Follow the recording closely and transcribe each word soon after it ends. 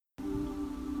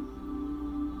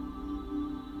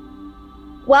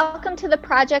Welcome to the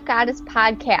Project Goddess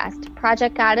podcast.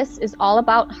 Project Goddess is all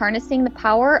about harnessing the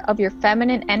power of your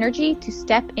feminine energy to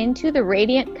step into the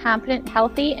radiant, confident,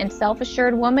 healthy, and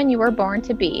self-assured woman you were born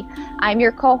to be. I'm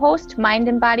your co-host, mind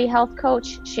and body health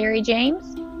coach, Sherry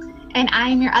James. And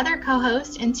I'm your other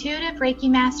co-host, intuitive Reiki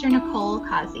master, Nicole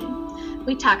Kazi.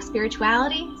 We talk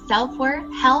spirituality,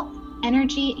 self-worth, health,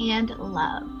 energy, and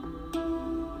love.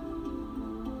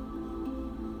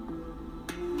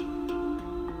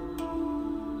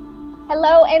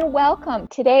 Hello and welcome.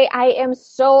 Today I am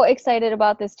so excited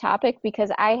about this topic because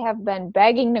I have been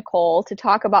begging Nicole to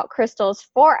talk about crystals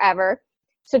forever.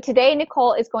 So today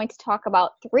Nicole is going to talk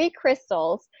about 3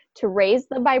 crystals to raise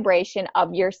the vibration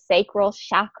of your sacral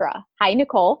chakra. Hi,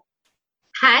 Nicole.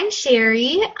 Hi,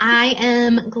 Sherry. I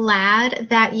am glad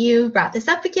that you brought this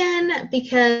up again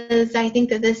because I think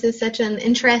that this is such an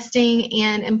interesting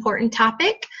and important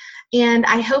topic. And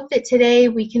I hope that today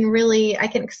I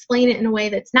can explain it in a way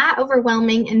that's not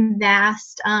overwhelming and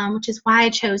vast, which is why I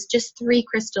chose just 3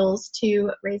 crystals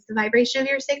to raise the vibration of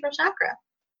your sacral chakra.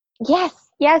 Yes,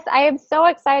 I am so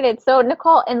excited. So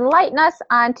Nicole, enlighten us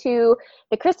onto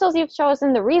the crystals you've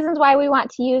chosen, the reasons why we want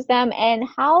to use them, and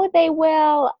how they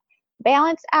will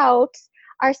balance out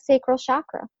our sacral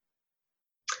chakra.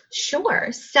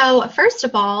 Sure. So first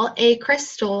of all, a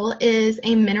crystal is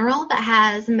a mineral that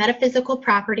has metaphysical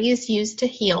properties used to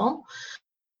heal.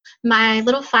 My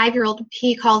little 5-year-old,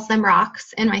 he calls them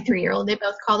rocks, and my 3-year-old, they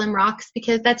both call them rocks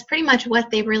because that's pretty much what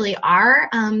they really are.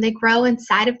 They grow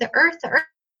inside of the earth. The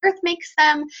earth makes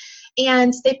them,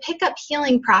 and they pick up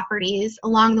healing properties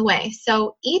along the way.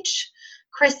 So each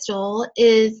crystal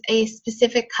is a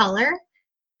specific color.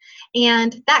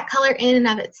 And that color in and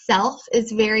of itself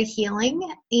is very healing.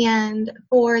 And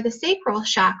for the sacral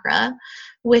chakra,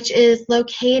 which is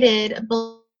located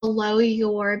below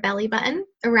your belly button,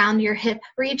 around your hip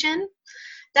region,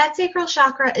 that sacral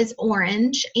chakra is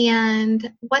orange. And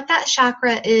what that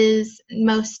chakra is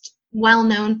most well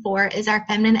known for is our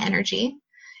feminine energy,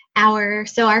 our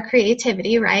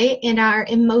creativity, right? And our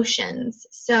emotions.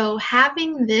 So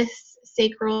having this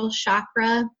sacral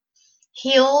chakra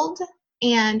healed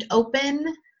and open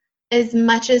as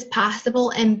much as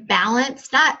possible and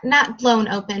balanced, not blown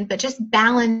open, but just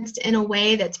balanced in a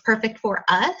way that's perfect for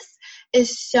us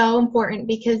is so important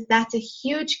because that's a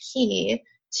huge key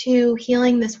to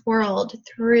healing this world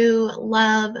through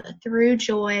love, through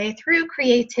joy, through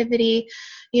creativity,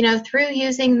 through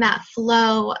using that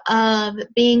flow of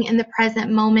being in the present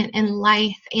moment in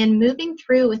life and moving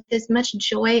through with as much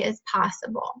joy as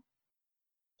possible.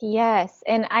 Yes,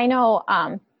 and I know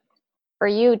for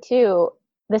you too,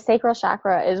 the sacral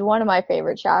chakra is one of my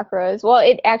favorite chakras. Well,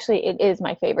 it is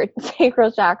my favorite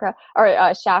sacral chakra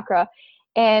or chakra.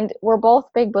 And we're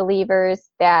both big believers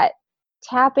that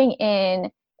tapping in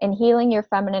and healing your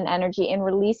feminine energy and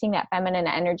releasing that feminine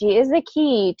energy is the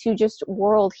key to just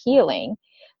world healing.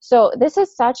 So this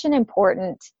is such an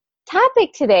important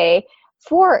topic today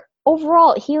for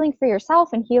overall healing for yourself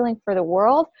and healing for the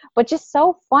world, but just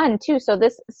so fun too. So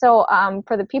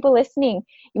for the people listening,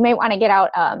 you may want to get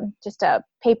out just a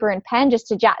paper and pen just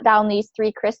to jot down these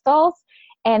 3 crystals,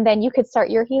 and then you could start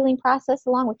your healing process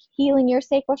along with healing your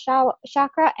sacral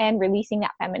chakra and releasing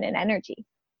that feminine energy.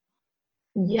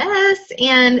 Yes,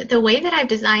 and the way that I've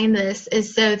designed this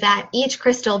is so that each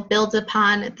crystal builds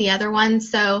upon the other one.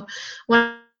 So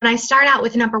when I start out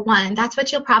with number 1, that's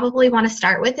what you'll probably want to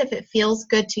start with if it feels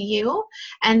good to you,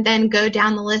 and then go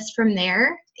down the list from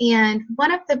there. And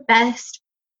one of the best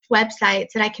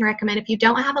websites that I can recommend if you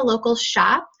don't have a local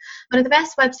shop, one of the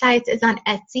best websites is on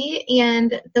Etsy,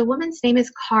 and the woman's name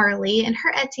is Carly, and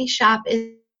her Etsy shop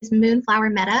is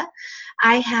Moonflower Meta.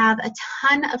 I have a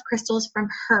ton of crystals from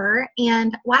her,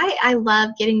 and why I love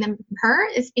getting them from her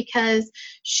is because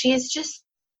she's just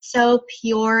so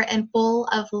pure and full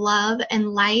of love and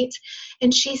light,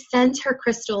 and she sends her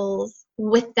crystals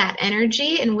with that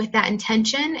energy and with that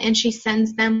intention, and she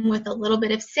sends them with a little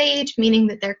bit of sage, meaning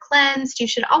that they're cleansed. You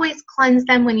should always cleanse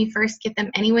them when you first get them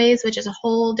anyways, which is a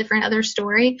whole different other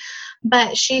story,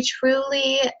 but she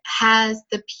truly has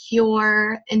the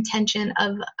pure intention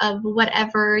of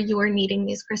whatever you're needing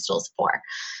these crystals for,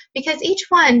 because each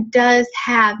one does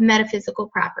have metaphysical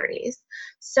properties.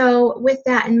 So with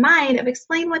that in mind, I've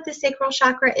explained what the sacral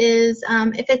chakra is.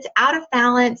 If it's out of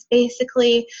balance,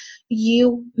 basically,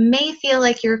 you may feel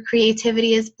like your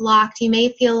creativity is blocked. You may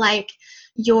feel like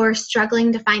you're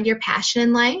struggling to find your passion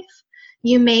in life.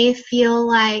 You may feel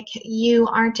like you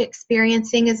aren't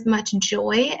experiencing as much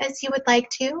joy as you would like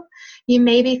to. You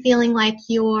may be feeling like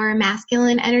your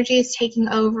masculine energy is taking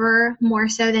over more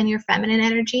so than your feminine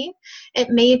energy. It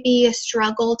may be a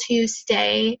struggle to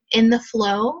stay in the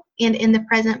flow and in the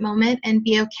present moment and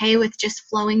be okay with just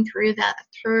flowing through that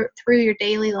through your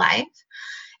daily life.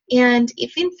 And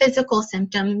even physical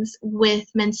symptoms with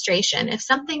menstruation. If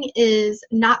something is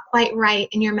not quite right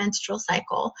in your menstrual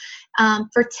cycle,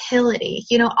 fertility,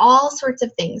 all sorts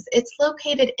of things, it's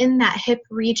located in that hip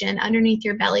region underneath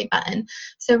your belly button.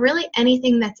 So really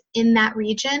anything that's in that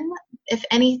region, if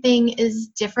anything is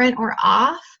different or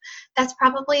off, that's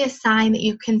probably a sign that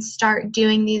you can start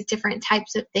doing these different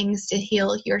types of things to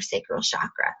heal your sacral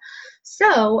chakra.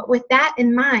 So with that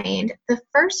in mind, the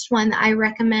first one that I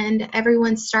recommend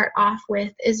everyone start off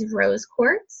with is rose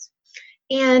quartz.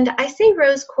 And I say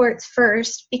rose quartz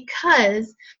first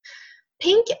because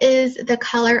pink is the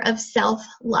color of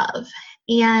self-love.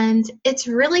 And it's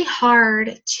really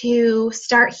hard to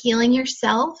start healing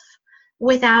yourself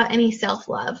without any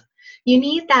self-love. You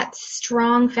need that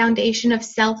strong foundation of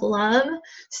self-love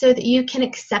so that you can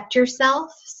accept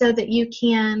yourself, so that you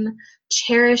can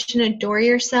cherish and adore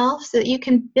yourself, so that you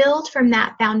can build from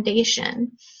that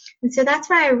foundation. And so that's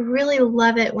why I really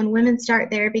love it when women start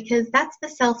there, because that's the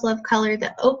self-love color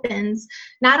that opens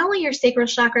not only your sacral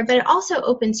chakra, but it also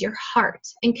opens your heart.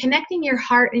 And connecting your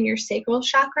heart and your sacral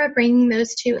chakra, bringing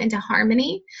those two into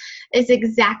harmony, is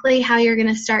exactly how you're going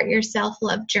to start your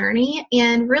self-love journey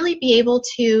and really be able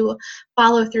to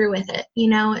follow through with it,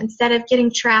 instead of getting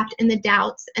trapped in the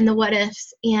doubts and the what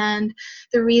ifs and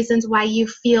the reasons why you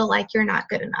feel like you're not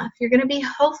good enough. You're going to be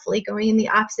hopefully going in the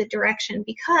opposite direction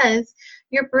because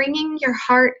you're bringing your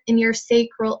heart and your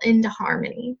sacral into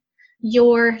harmony.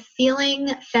 You're feeling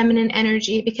feminine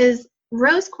energy because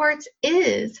rose quartz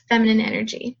is feminine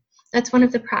energy. That's one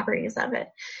of the properties of it.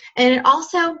 And it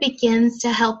also begins to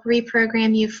help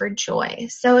reprogram you for joy.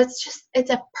 So it's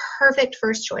a perfect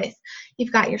first choice.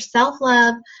 You've got your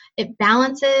self-love. It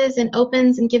balances and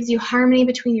opens and gives you harmony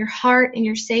between your heart and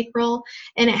your sacral.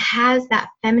 And it has that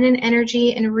feminine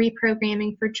energy and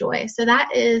reprogramming for joy. So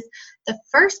that is the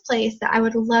first place that I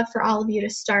would love for all of you to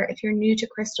start if you're new to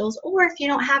crystals, or if you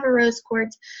don't have a rose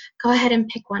quartz, go ahead and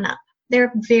pick one up.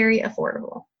 They're very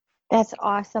affordable. That's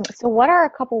awesome. So what are a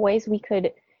couple ways we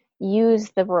could use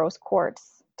the rose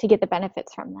quartz to get the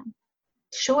benefits from them?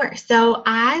 Sure. So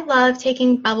I love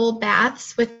taking bubble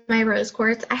baths with my rose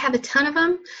quartz. I have a ton of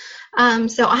them.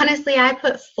 So honestly, I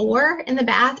put 4 in the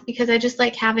bath because I just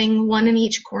like having one in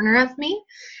each corner of me.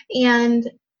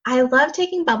 And I love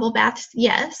taking bubble baths,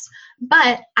 yes,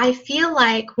 but I feel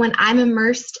like when I'm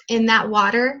immersed in that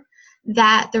water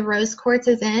that the rose quartz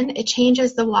is in, it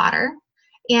changes the water.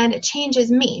 And it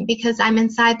changes me because I'm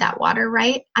inside that water,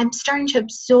 right? I'm starting to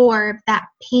absorb that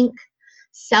pink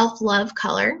self-love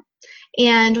color.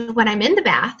 And when I'm in the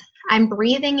bath, I'm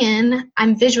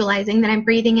visualizing that I'm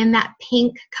breathing in that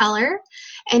pink color,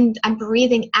 and I'm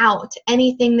breathing out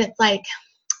anything that's like,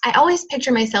 I always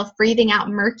picture myself breathing out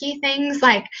murky things,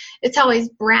 like it's always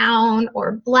brown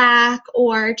or black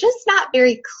or just not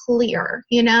very clear,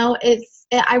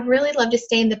 I really love to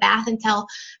stay in the bath until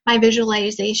my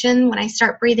visualization, when I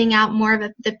start breathing out more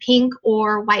of the pink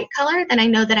or white color, then I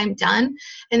know that I'm done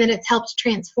and that it's helped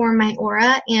transform my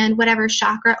aura and whatever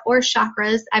chakra or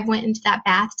chakras I've went into that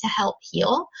bath to help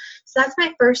heal. So that's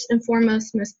my first and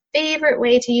foremost, most favorite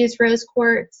way to use rose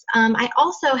quartz. I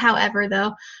also, however,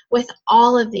 though, with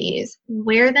all of these,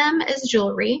 wear them as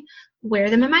jewelry, wear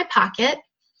them in my pocket.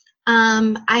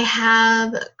 I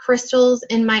have crystals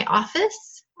in my office.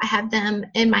 I have them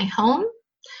in my home,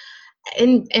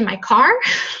 in my car.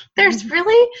 There's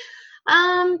really,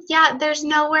 there's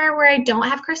nowhere where I don't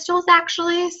have crystals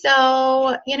actually.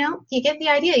 So, you get the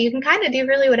idea. You can kind of do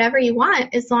really whatever you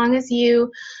want as long as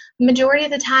majority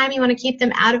of the time you want to keep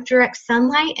them out of direct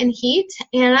sunlight and heat.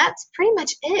 And that's pretty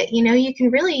much it. You can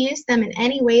really use them in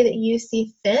any way that you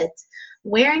see fit.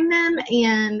 Wearing them,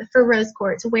 and for rose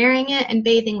quartz, wearing it and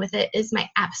bathing with it is my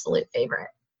absolute favorite.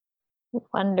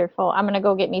 Wonderful. I'm going to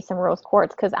go get me some rose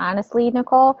quartz because honestly,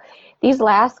 Nicole, these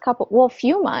last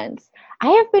few months,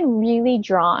 I have been really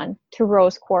drawn to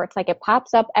rose quartz. Like it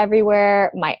pops up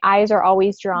everywhere. My eyes are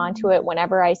always drawn to it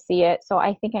whenever I see it. So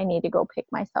I think I need to go pick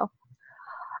myself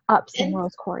up some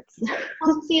rose quartz.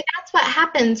 Well, see, that's what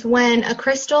happens when a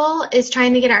crystal is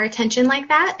trying to get our attention like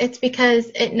that. It's because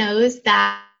it knows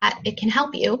that it can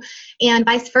help you, and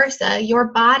vice versa. Your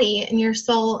body and your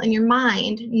soul and your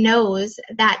mind knows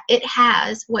that it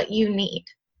has what you need.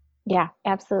 Yeah,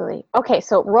 absolutely. Okay,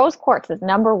 so rose quartz is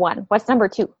number 1. What's number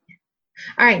 2?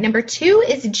 All right, number 2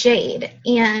 is jade.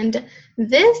 And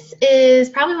This is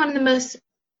probably one of the most,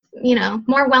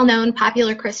 more well-known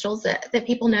popular crystals that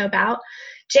people know about.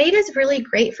 Jade is really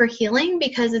great for healing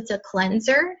because it's a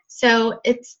cleanser. So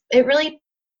it really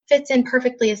fits in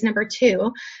perfectly as number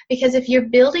 2, because if you're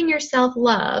building your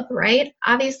self-love, right,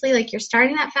 obviously like you're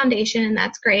starting that foundation and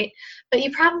that's great, but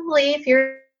you probably,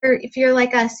 if you're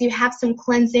like us, you have some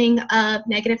cleansing of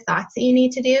negative thoughts that you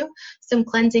need to do, some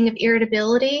cleansing of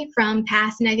irritability from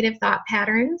past negative thought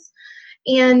patterns.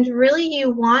 And really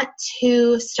you want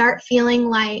to start feeling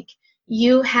like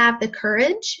you have the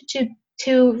courage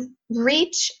to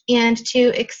reach and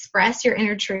to express your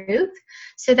inner truth.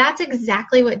 So that's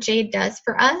exactly what jade does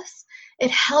for us.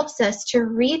 It helps us to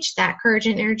reach that courage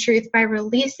and inner truth by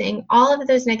releasing all of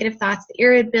those negative thoughts, the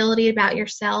irritability about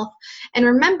yourself. And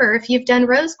remember, if you've done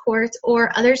rose quartz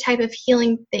or other type of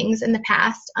healing things in the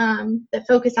past that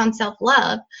focus on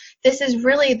self-love, this is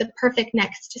really the perfect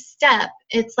next step.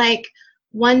 It's like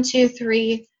 1, 2,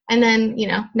 3, and then,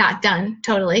 not done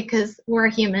totally, because we're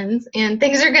humans and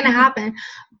things are going to happen.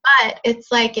 But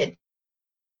it's like it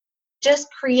just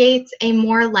creates a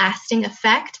more lasting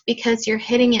effect because you're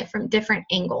hitting it from different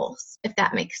angles, if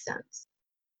that makes sense.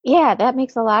 Yeah, that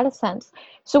makes a lot of sense.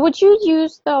 So would you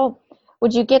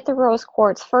get the rose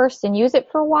quartz first and use it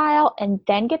for a while and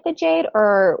then get the jade,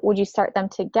 or would you start them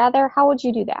together? How would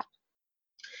you do that?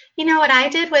 What I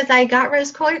did was I got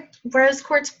rose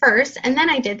quartz first, and then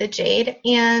I did the jade.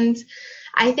 And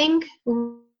I think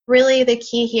really the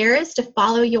key here is to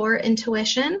follow your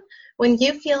intuition. When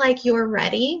you feel like you're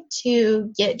ready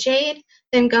to get jade,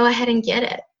 then go ahead and get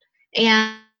it.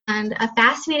 And a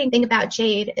fascinating thing about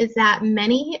jade is that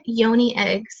many yoni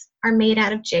eggs are made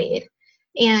out of jade.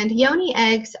 And yoni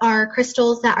eggs are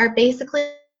crystals that are basically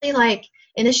like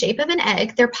in the shape of an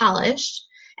egg. They're polished,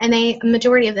 and a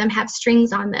majority of them have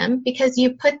strings on them because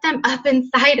you put them up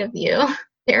inside of you.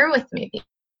 Bear with me,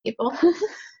 people.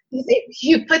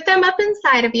 You put them up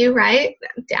inside of you, right,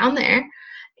 down there.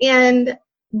 And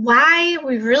why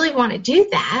we really want to do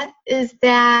that is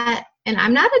that, and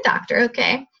I'm not a doctor,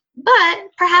 okay, but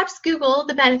perhaps Google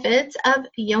the benefits of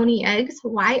yoni eggs,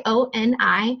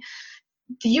 YONI.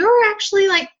 You're actually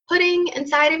like putting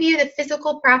inside of you the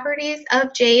physical properties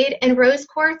of jade, and rose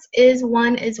quartz is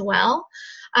one as well.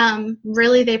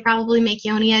 Really, they probably make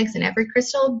yoni eggs in every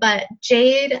crystal, but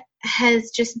jade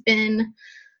has just been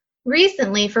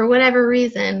recently, for whatever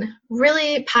reason,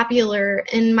 really popular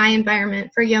in my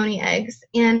environment for yoni eggs.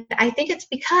 And I think it's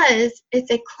because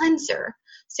it's a cleanser.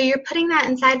 So you're putting that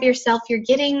inside of yourself. You're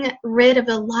getting rid of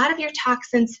a lot of your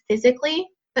toxins physically,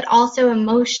 but also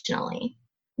emotionally.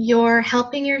 You're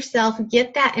helping yourself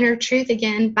get that inner truth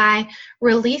again by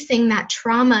releasing that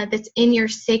trauma that's in your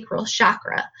sacral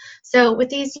chakra. So with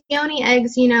these yoni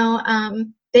eggs, you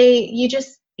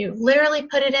literally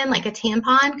put it in like a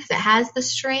tampon because it has the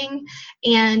string,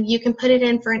 and you can put it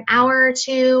in for an hour or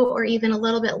 2 or even a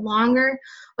little bit longer.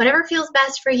 Whatever feels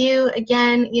best for you.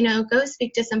 Again, go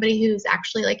speak to somebody who's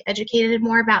actually like educated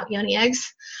more about yoni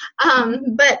eggs.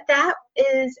 But that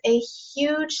is a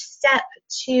huge step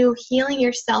to healing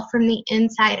yourself from the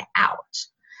inside out.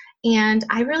 And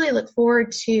I really look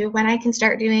forward to when I can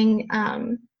start doing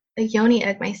a yoni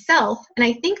egg myself. And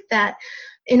I think that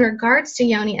in regards to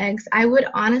yoni eggs, I would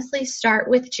honestly start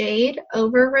with jade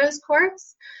over rose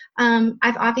quartz.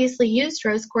 I've obviously used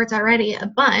rose quartz already a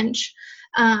bunch.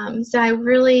 So I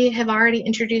really have already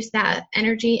introduced that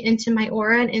energy into my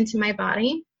aura and into my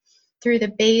body through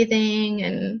the bathing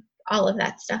and all of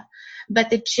that stuff. But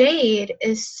the jade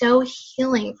is so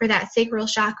healing for that sacral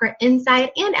chakra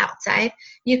inside and outside.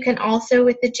 You can also,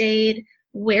 with the jade,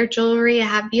 wear jewelry. I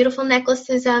have beautiful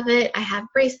necklaces of it. I have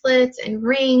bracelets and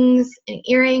rings and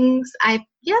earrings. I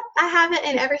have it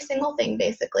in every single thing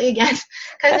basically, again,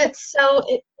 because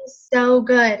it is so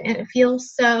good, and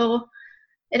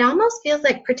it almost feels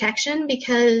like protection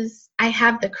because I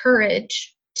have the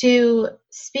courage to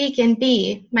speak and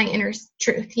be my inner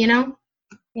truth,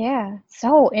 Yeah,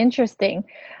 so interesting.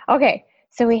 Okay,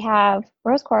 so we have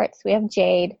rose quartz, we have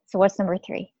jade. So what's number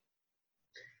 3?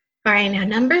 All right, now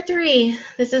number 3,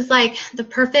 this is like the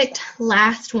perfect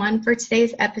last one for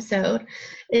today's episode,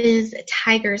 is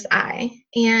tiger's eye.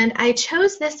 And I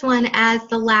chose this one as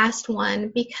the last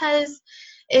one because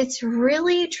it's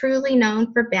really truly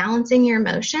known for balancing your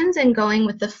emotions and going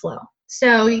with the flow.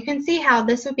 So you can see how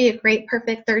this would be a great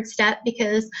perfect third step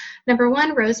because number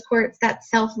 1, rose quartz,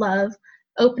 that's self-love,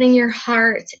 opening your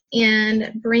heart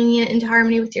and bringing it into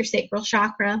harmony with your sacral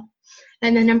chakra.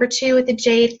 And then number 2 with the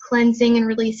jade, cleansing and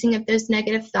releasing of those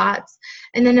negative thoughts.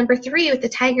 And then number 3 with the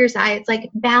tiger's eye, it's like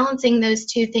balancing those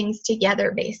two things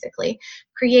together, basically,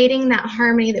 creating that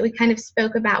harmony that we kind of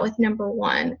spoke about with number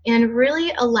 1, and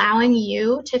really allowing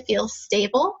you to feel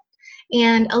stable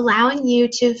and allowing you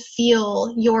to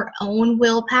feel your own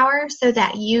willpower so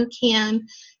that you can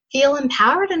feel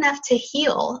empowered enough to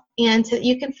heal, and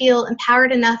you can feel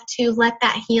empowered enough to let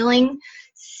that healing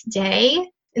stay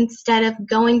instead of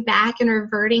going back and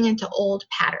reverting into old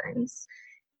patterns.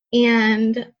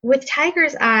 And with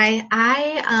Tiger's Eye,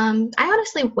 I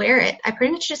honestly wear it. I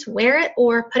pretty much just wear it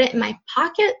or put it in my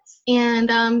pockets, and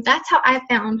that's how I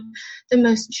found the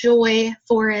most joy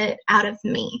for it out of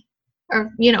me.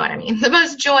 Or you know what I mean. The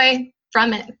most joy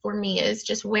from it for me is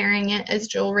just wearing it as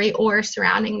jewelry or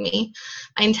surrounding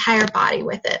my entire body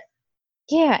with it.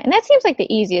 Yeah, and that seems like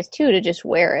the easiest too, to just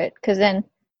wear it, because then,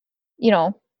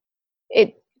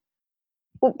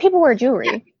 people wear jewelry.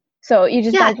 Yeah. So you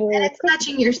just buy Yeah, jewelry. and it's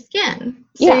touching your skin,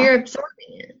 so you're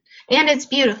absorbing it, and it's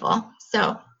beautiful.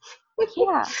 So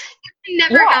yeah, you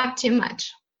never have too much.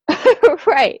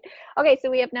 Right. Okay, so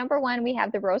we have number 1, we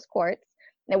have the rose quartz,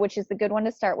 which is the good one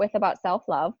to start with about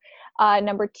self-love.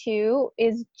 Number 2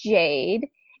 is jade,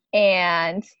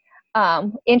 and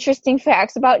interesting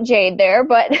facts about jade there,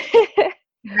 but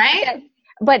right.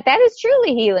 But that is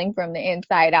truly healing from the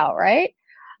inside out, right?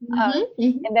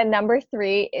 Mm-hmm. And then number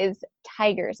 3 is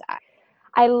tiger's eye.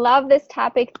 I love this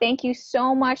topic. Thank you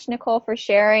so much, Nicole, for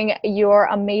sharing your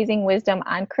amazing wisdom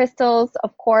on crystals.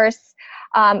 Of course,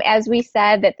 as we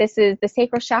said, that this is the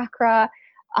sacral chakra,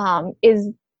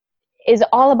 is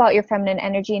all about your feminine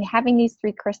energy, and having these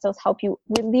 3 crystals help you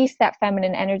release that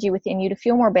feminine energy within you to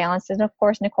feel more balanced. And of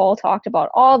course, Nicole talked about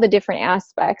all the different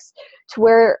aspects to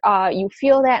where you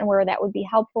feel that and where that would be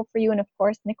helpful for you. And of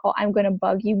course, Nicole, I'm going to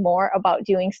bug you more about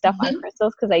doing stuff on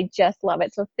crystals, because I just love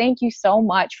it. So thank you so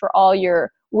much for all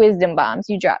your wisdom bombs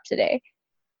you dropped today.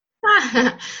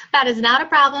 That is not a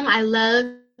problem. I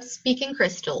love speaking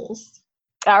crystals.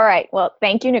 All right. Well,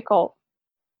 thank you, Nicole.